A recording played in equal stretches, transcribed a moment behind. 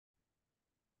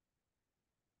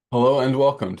Hello and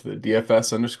welcome to the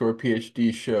DFS underscore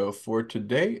PhD show for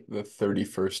today, the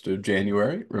 31st of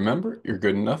January. Remember, you're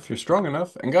good enough, you're strong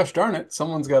enough, and gosh darn it,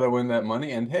 someone's got to win that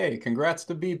money. And hey, congrats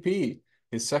to BP,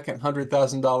 his second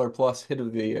 $100,000 plus hit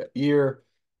of the year.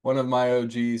 One of my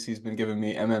OGs, he's been giving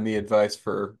me MME advice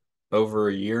for over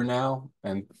a year now.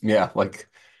 And yeah, like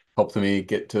helped me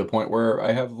get to a point where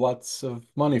I have lots of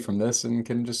money from this and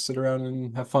can just sit around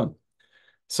and have fun.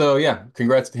 So yeah,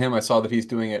 congrats to him. I saw that he's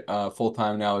doing it full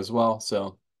time now as well.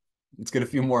 So let's get a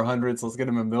few more hundreds. Let's get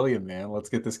him a million, man. Let's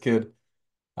get this kid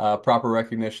proper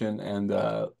recognition and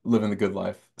living the good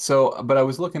life. So, but I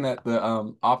was looking at the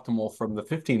optimal from the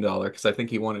 $15 because I think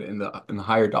he wanted it in the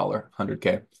higher dollar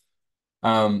 100K.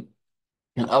 Um,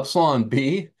 and Upsilon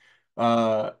B,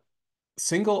 uh,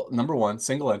 single number one,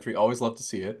 single entry. Always love to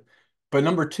see it. But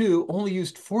number two, only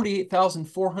used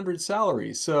 48,400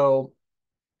 salaries. So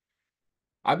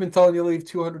I've been telling you to leave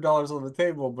 $200 on the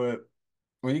table, but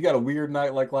when you got a weird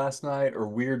night like last night or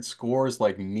weird scores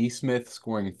like Neesmith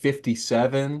scoring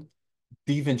 57,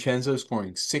 DiVincenzo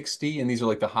scoring 60, and these are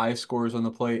like the highest scores on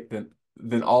the plate,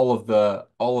 then all of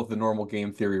the normal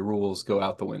game theory rules go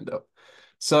out the window.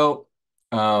 So,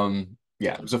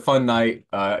 yeah, it was a fun night.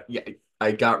 Yeah,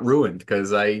 I got ruined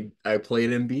because I played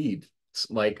Embiid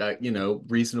like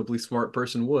reasonably smart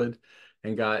person would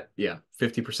and got 50%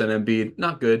 Embiid.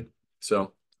 Not good.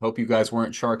 So, hope you guys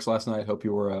weren't sharks last night. Hope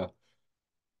you were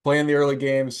playing the early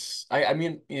games. I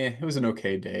mean, yeah, it was an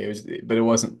okay day. But it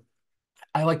wasn't.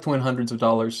 I like to win hundreds of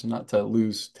dollars, not to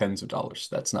lose tens of dollars.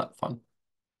 That's not fun.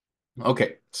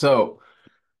 Okay, so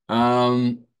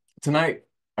um, tonight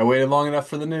I waited long enough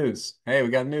for the news. Hey, we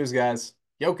got news, guys.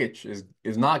 Jokic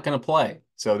is not going to play.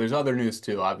 So there's other news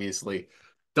too, obviously.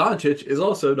 Doncic is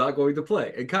also not going to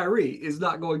play, and Kyrie is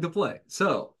not going to play.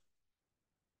 So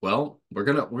well, we're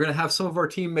gonna have some of our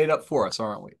team made up for us,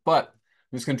 aren't we? But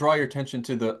I'm just gonna draw your attention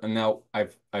to the and now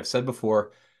I've said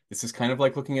before, this is kind of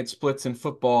like looking at splits in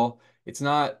football. It's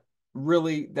not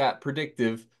really that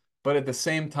predictive, but at the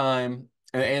same time,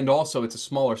 and also it's a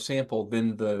smaller sample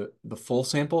than the full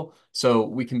sample, so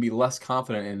we can be less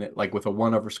confident in it, like with a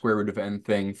one over square root of n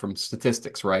thing from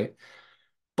statistics, right?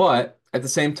 But at the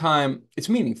same time, it's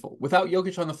meaningful. Without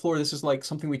Jokic on the floor, this is like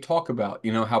something we talk about,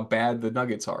 how bad the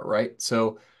Nuggets are, right?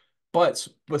 So but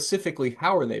specifically,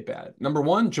 how are they bad? Number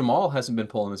one, Jamal hasn't been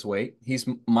pulling his weight. He's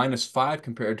 -5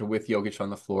 compared to with Jokic on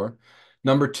the floor.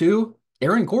 Number two,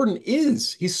 Aaron Gordon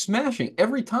is. He's smashing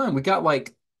every time. We got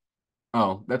like,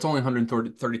 oh, that's only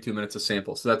 132 minutes of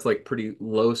sample. So that's like pretty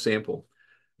low sample.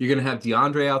 You're going to have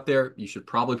Deandre out there. You should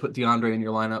probably put Deandre in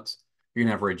your lineups. You're going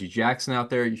to have Reggie Jackson out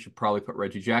there. You should probably put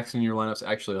Reggie Jackson in your lineups.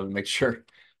 Actually, let me make sure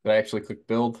that I actually clicked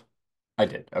build. I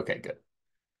did. Okay, good.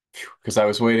 Because I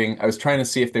was waiting. I was trying to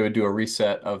see if they would do a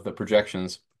reset of the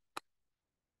projections.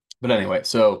 But anyway,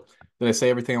 so did I say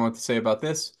everything I want to say about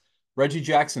this? Reggie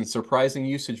Jackson, surprising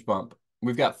usage bump.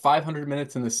 We've got 500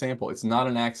 minutes in the sample. It's not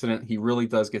an accident. He really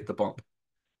does get the bump.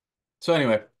 So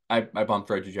anyway, I bumped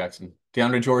Reggie Jackson.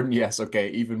 DeAndre Jordan, yes, okay.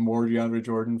 Even more DeAndre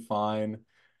Jordan, fine.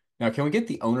 Now, can we get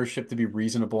the ownership to be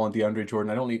reasonable on DeAndre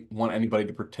Jordan? I don't want anybody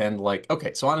to pretend like,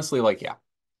 okay, so honestly, like, yeah,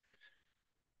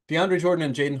 DeAndre Jordan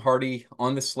and Jaden Hardy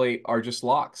on the slate are just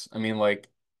locks. I mean, like,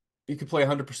 you could play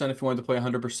 100% if you wanted to play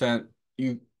 100%.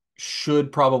 You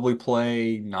should probably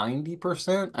play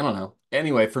 90%. I don't know.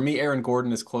 Anyway, for me, Aaron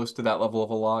Gordon is close to that level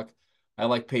of a lock. I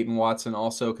like Peyton Watson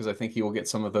also because I think he will get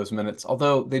some of those minutes.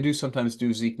 Although they do sometimes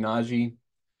do Zeke Naji.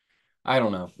 I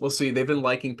don't know. We'll see. They've been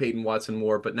liking Peyton Watson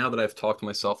more, but now that I've talked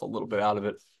myself a little bit out of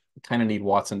it, I kind of need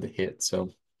Watson to hit. So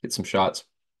hit some shots.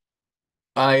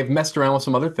 I've messed around with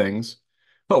some other things.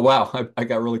 Oh, wow. I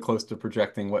got really close to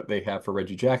projecting what they have for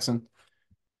Reggie Jackson.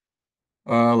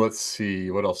 Let's see.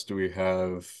 What else do we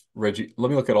have? Reggie, let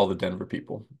me look at all the Denver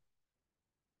people.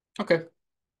 Okay,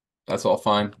 that's all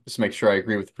fine. Just make sure I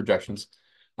agree with the projections.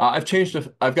 I've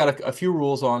got a few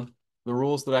rules on. The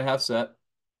rules that I have set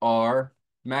are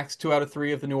max 2 out of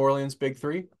 3 of the New Orleans Big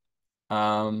Three.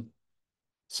 Um,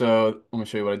 so let me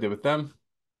show you what I did with them.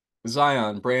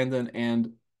 Zion, Brandon,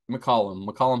 and McCollum.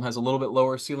 McCollum has a little bit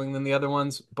lower ceiling than the other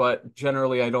ones, but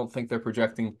generally I don't think they're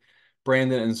projecting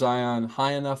Brandon and Zion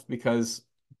high enough because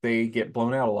they get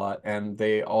blown out a lot and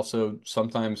they also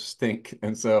sometimes stink.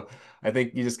 And so I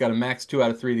think you just got to max 2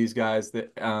 out of 3 of these guys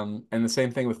and the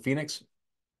same thing with Phoenix.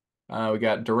 We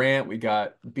got Durant, we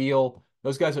got Beal.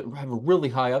 Those guys have a really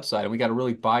high upside, and we got to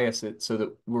really bias it so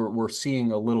that we're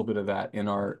seeing a little bit of that in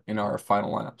our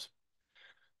final lineups.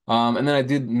 And then I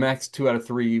did max 2 out of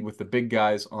 3 with the big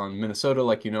guys on Minnesota,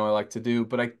 like I like to do,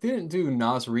 but I didn't do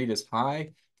Nas Reed as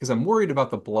high because I'm worried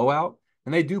about the blowout.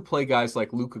 And they do play guys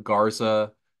like Luka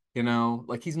Garza.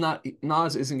 Like he's not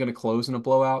Nas isn't going to close in a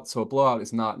blowout, so a blowout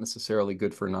is not necessarily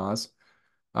good for Nas.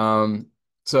 Um,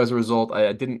 so as a result,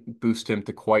 I didn't boost him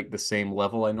to quite the same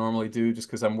level I normally do, just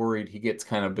because I'm worried he gets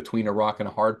kind of between a rock and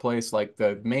a hard place. Like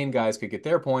the main guys could get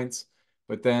their points,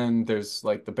 but then there's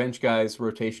like the bench guys'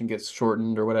 rotation gets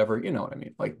shortened or whatever. You know what I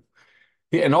mean? Like,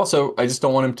 yeah, and also I just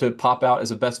don't want him to pop out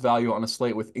as a best value on a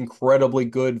slate with incredibly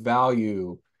good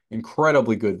value.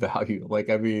 Like,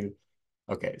 I mean,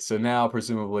 okay, so now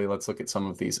presumably let's look at some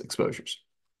of these exposures.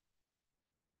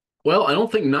 Well, I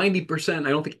don't think 90%, I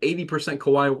don't think 80%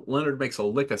 Kawhi Leonard makes a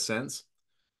lick of sense.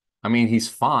 I mean, he's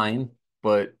fine,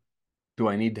 but do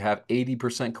I need to have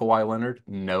 80% Kawhi Leonard?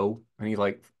 No. I need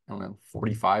like, I don't know,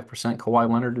 45% Kawhi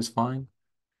Leonard is fine.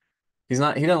 He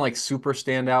doesn't like super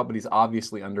stand out, but he's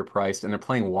obviously underpriced and they're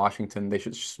playing Washington. They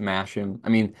should smash him. I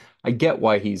mean, I get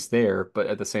why he's there, but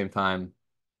at the same time,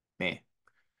 meh.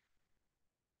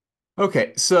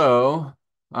 Okay, so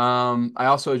I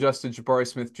also adjusted Jabari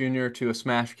Smith Jr. to a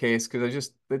smash case because I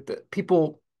just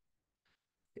people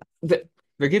that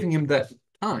they're giving him that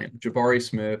time. Jabari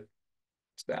Smith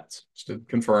stats just to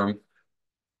confirm.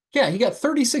 Yeah, he got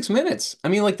 36 minutes. I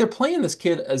mean, like they're playing this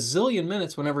kid a zillion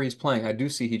minutes whenever he's playing. I do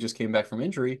see he just came back from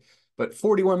injury, but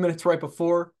 41 minutes right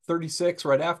before, 36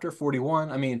 right after, 41.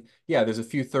 I mean, yeah, there's a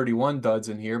few 31 duds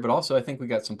in here, but also I think we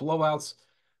got some blowouts.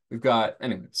 We've got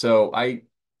anyway. So I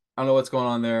don't know what's going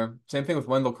on there. Same thing with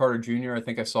Wendell Carter Jr. I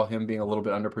think I saw him being a little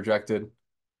bit underprojected.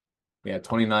 Yeah,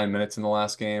 29 minutes in the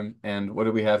last game. And what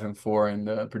did we have him for in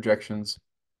the projections?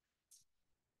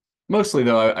 Mostly,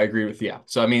 though, I agree with yeah.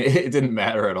 So I mean, it didn't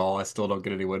matter at all. I still don't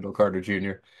get any Wendell Carter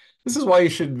Jr. This is why you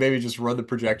should maybe just run the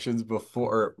projections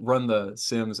before, or run the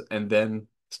sims, and then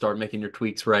start making your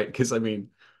tweaks, right? Because I mean,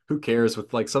 who cares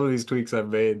with like some of these tweaks I've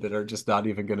made that are just not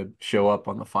even going to show up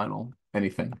on the final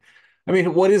anything. I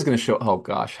mean, what is going to show? Oh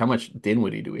gosh, how much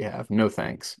Dinwiddie do we have? No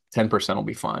thanks. 10% will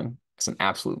be fine. It's an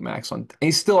absolute max on. And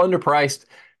he's still underpriced.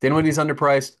 Dinwiddie's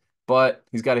underpriced, but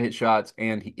he's got to hit shots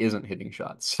and he isn't hitting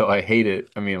shots. So I hate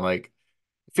it. I mean, like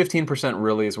 15%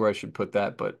 really is where I should put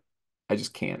that, but I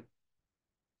just can't.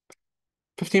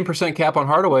 15% cap on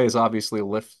Hardaway is obviously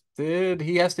lifted.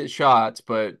 He has to hit shots,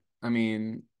 but I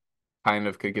mean, kind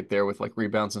of could get there with like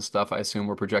rebounds and stuff. I assume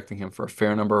we're projecting him for a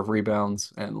fair number of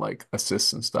rebounds and like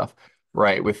assists and stuff.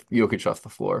 Right, with Jokic off the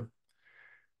floor.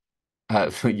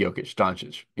 Jokic,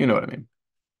 Doncic. You know what I mean.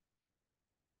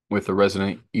 With the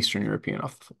resident Eastern European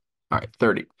off the floor. All right,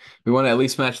 30. We want to at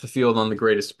least match the field on the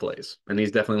greatest plays. And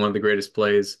he's definitely one of the greatest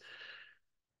plays.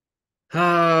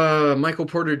 Michael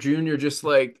Porter Jr. just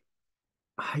like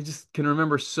I just can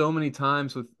remember so many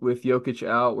times with Jokic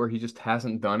out where he just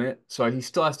hasn't done it. So he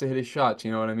still has to hit his shots,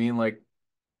 you know what I mean? Like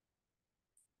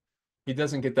he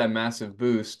doesn't get that massive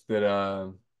boost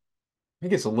that he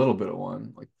gets a little bit of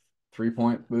one, like 3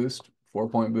 point boost, 4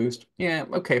 point boost. Yeah,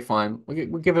 okay, fine.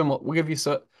 We'll give you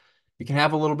so you can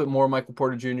have a little bit more Michael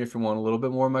Porter Jr. if you want a little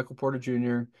bit more Michael Porter Jr.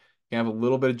 You can have a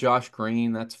little bit of Josh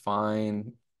Green, that's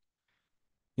fine.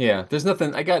 Yeah, there's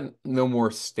nothing. I got no more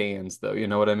stands though. You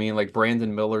know what I mean? Like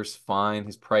Brandon Miller's fine.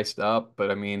 He's priced up, but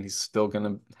I mean, he's still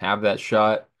gonna have that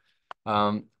shot.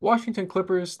 Washington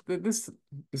Clippers. This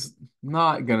is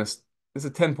not gonna. It's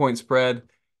a 10 point spread.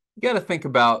 You got to think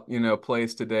about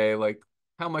plays today. Like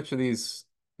how much of these?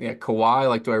 Yeah, Kawhi.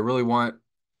 Like, do I really want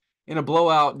in a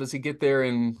blowout? Does he get there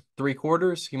in 3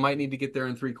 quarters? He might need to get there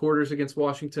in 3 quarters against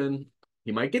Washington.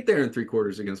 He might get there in 3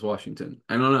 quarters against Washington.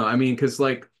 I don't know. I mean, because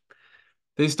like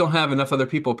they just don't have enough other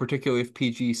people, particularly if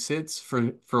PG sits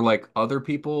for like other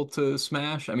people to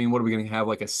smash. I mean, what are we going to have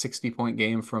like a 60 point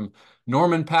game from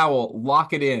Norman Powell?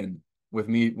 Lock it in with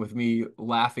me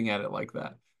laughing at it like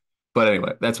that. But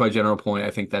anyway, that's my general point.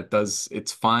 I think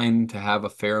it's fine to have a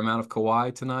fair amount of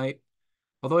Kawhi tonight.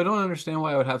 Although I don't understand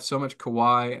why I would have so much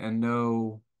Kawhi and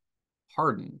no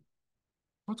Harden.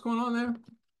 What's going on there?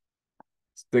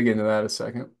 Let's dig into that a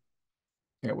second.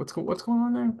 Yeah, what's going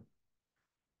on there?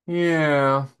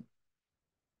 Yeah,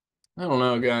 I don't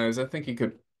know, guys. I think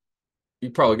you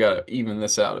probably got to even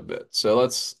this out a bit. So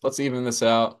let's even this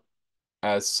out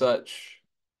as such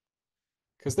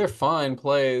because they're fine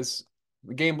plays.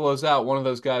 The game blows out. One of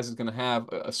those guys is going to have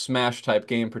a smash type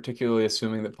game, particularly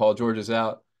assuming that Paul George is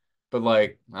out. But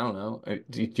like, I don't know.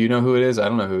 Do you know who it is? I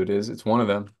don't know who it is. It's one of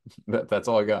them. That's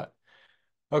all I got.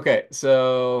 Okay,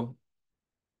 so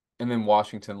and then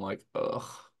Washington, like, ugh,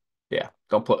 yeah,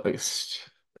 don't play.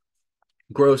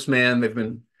 Gross, man. They've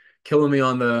been killing me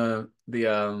on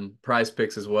the prize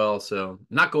picks as well. So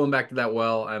not going back to that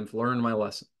well. I've learned my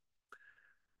lesson.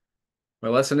 My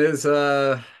lesson is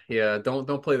yeah,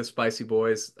 don't play the spicy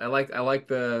boys. I like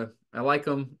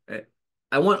them.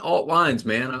 I want alt lines,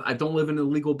 man. I don't live in a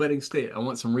legal betting state. I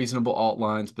want some reasonable alt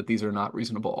lines, but these are not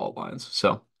reasonable alt lines.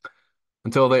 So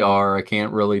until they are, I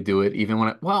can't really do it. Even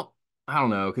when well, I don't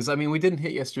know, because I mean we didn't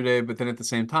hit yesterday, but then at the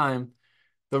same time,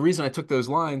 the reason I took those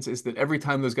lines is that every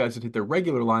time those guys would hit their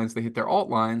regular lines, they hit their alt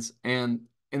lines, and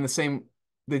in the same,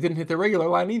 they didn't hit their regular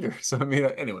line either. So I mean,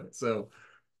 anyway, so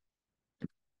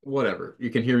whatever. You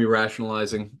can hear me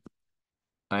rationalizing,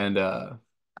 and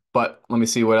but let me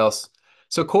see what else.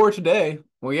 So core today,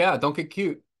 well, yeah, don't get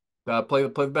cute. Play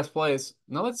the best plays.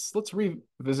 Now let's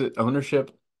revisit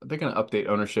ownership. They're gonna update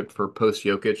ownership for post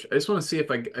Jokic. I just want to see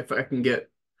if I can get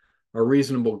a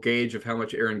reasonable gauge of how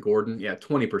much Aaron Gordon. Yeah,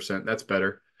 20%. That's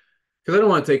better. Because I don't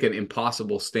want to take an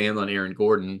impossible stand on Aaron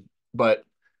Gordon, but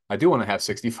I do want to have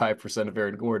 65% of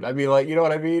Aaron Gordon. I mean, like, you know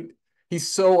what I mean? He's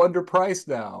so underpriced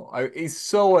now. He's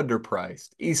so underpriced.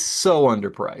 He's so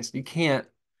underpriced. You can't,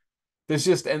 there's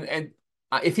just, and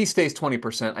if he stays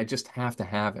 20%, I just have to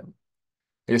have him.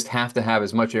 I just have to have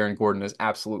as much Aaron Gordon as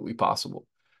absolutely possible.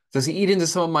 Does he eat into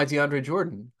some of my DeAndre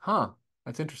Jordan? Huh.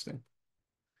 That's interesting.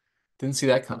 Didn't see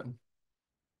that coming.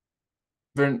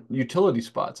 They're in utility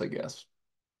spots, I guess.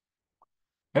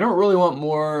 I don't really want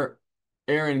more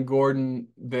Aaron Gordon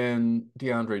than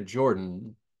DeAndre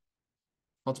Jordan.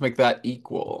 Let's make that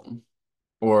equal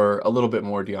or a little bit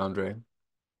more DeAndre.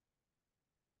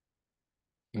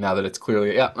 Now that it's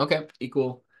clearly, yeah, okay,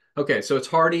 equal. Okay, so it's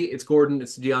Hardy, it's Gordon,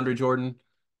 it's DeAndre Jordan.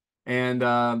 And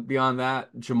beyond that,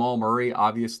 Jamal Murray,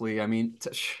 obviously. I mean,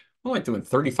 I'm only doing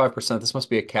 35%. This must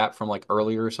be a cap from like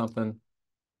earlier or something.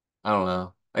 I don't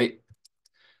know.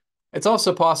 It's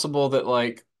also possible that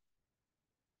like,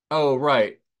 oh,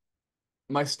 right.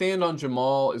 My stand on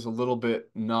Jamal is a little bit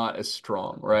not as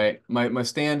strong, right? My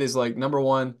stand is like number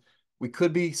one, we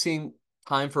could be seeing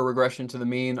time for regression to the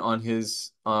mean on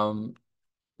his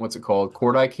what's it called?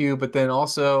 Court IQ, but then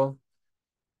also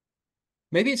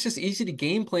maybe it's just easy to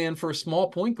game plan for a small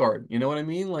point guard. You know what I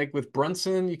mean? Like with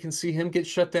Brunson, you can see him get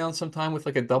shut down sometime with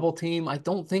like a double team. I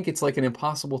don't think it's like an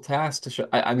impossible task to shut.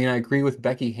 I mean, I agree with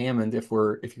Becky Hammond if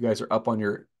you guys are up on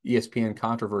your ESPN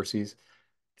controversies.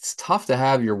 It's tough to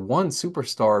have your one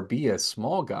superstar be a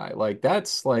small guy. Like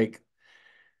that's like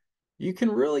you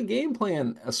can really game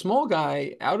plan a small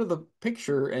guy out of the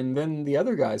picture, and then the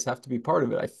other guys have to be part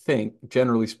of it. I think,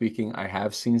 generally speaking, I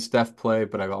have seen Steph play,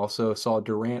 but I've also saw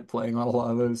Durant playing on a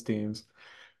lot of those teams.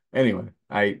 Anyway,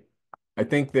 I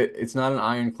think that it's not an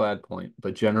ironclad point,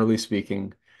 but generally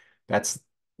speaking, that's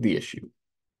the issue.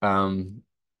 Um,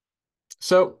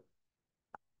 so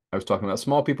I was talking about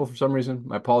small people for some reason.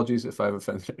 My apologies if I've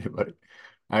offended anybody.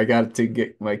 I got to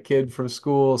get my kid from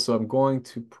school, so I'm going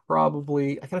to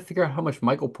I got to figure out how much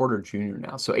Michael Porter Jr.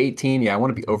 now. So 18, yeah, I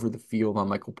want to be over the field on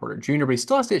Michael Porter Jr., but he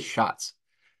still has to hit shots.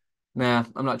 Nah,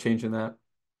 I'm not changing that.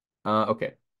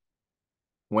 Okay.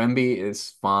 Wemby is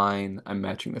fine. I'm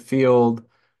matching the field.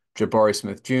 Jabari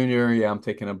Smith Jr., yeah, I'm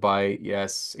taking a bite.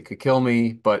 Yes, it could kill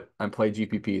me, but I'm playing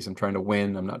GPPs. I'm trying to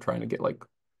win. I'm not trying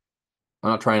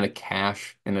to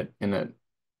cash in a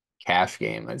cash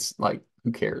game. It's like,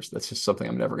 who cares? That's just something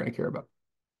I'm never going to care about.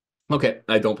 Okay,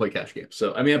 I don't play cash games.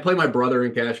 So, I mean, I play my brother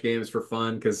in cash games for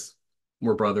fun because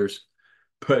we're brothers,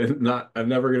 but I'm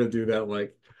never going to do that.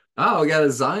 Like, oh, I got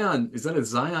a Zion. Is that a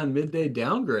Zion midday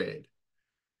downgrade?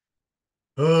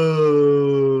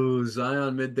 Oh,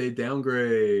 Zion midday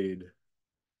downgrade.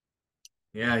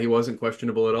 Yeah, he wasn't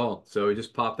questionable at all. So he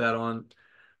just popped that on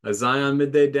a Zion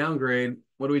midday downgrade.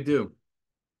 What do we do?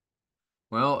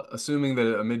 Well, assuming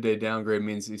that a midday downgrade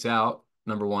means he's out,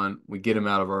 number one, we get him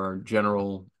out of our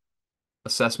general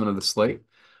assessment of the slate.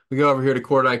 We go over here to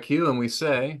Court IQ and we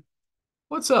say,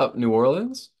 what's up, New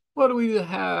Orleans? What do we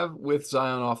have with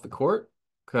Zion off the court?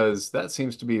 Because that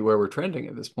seems to be where we're trending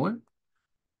at this point.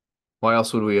 Why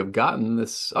else would we have gotten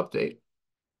this update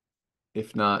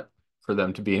if not for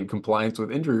them to be in compliance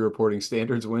with injury reporting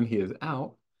standards when he is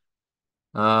out?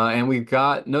 And we've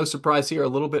got, no surprise here, a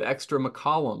little bit extra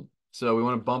McCollum. So we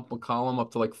want to bump McCollum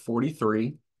up to like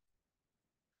 43.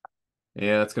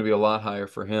 Yeah, that's going to be a lot higher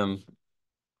for him.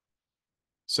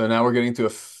 So now we're getting to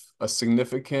a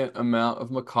significant amount of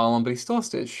McCollum, but he still has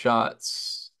to hit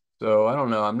shots. So I don't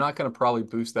know. I'm not going to probably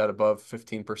boost that above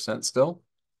 15% still.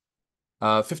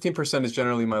 15% is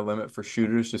generally my limit for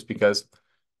shooters just because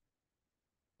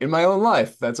in my own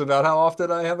life, that's about how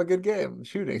often I have a good game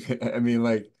shooting. I mean,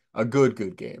 like a good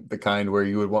game, the kind where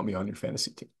you would want me on your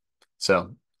fantasy team.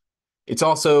 So it's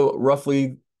also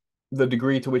roughly the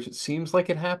degree to which it seems like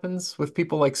it happens with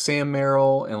people like Sam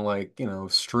Merrill and like,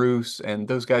 Struess, and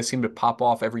those guys seem to pop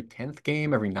off every 10th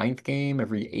game, every ninth game,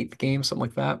 every eighth game, something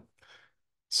like that.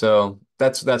 So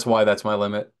that's why that's my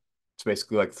limit. It's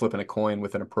basically like flipping a coin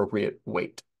with an appropriate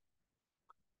weight.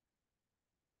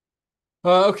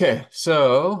 Okay,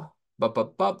 so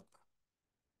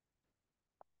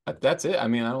that's it. I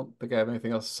mean, I don't think I have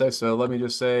anything else to say. So let me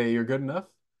just say you're good enough,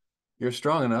 you're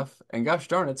strong enough, and gosh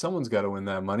darn it, someone's got to win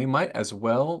that money. Might as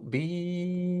well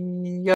be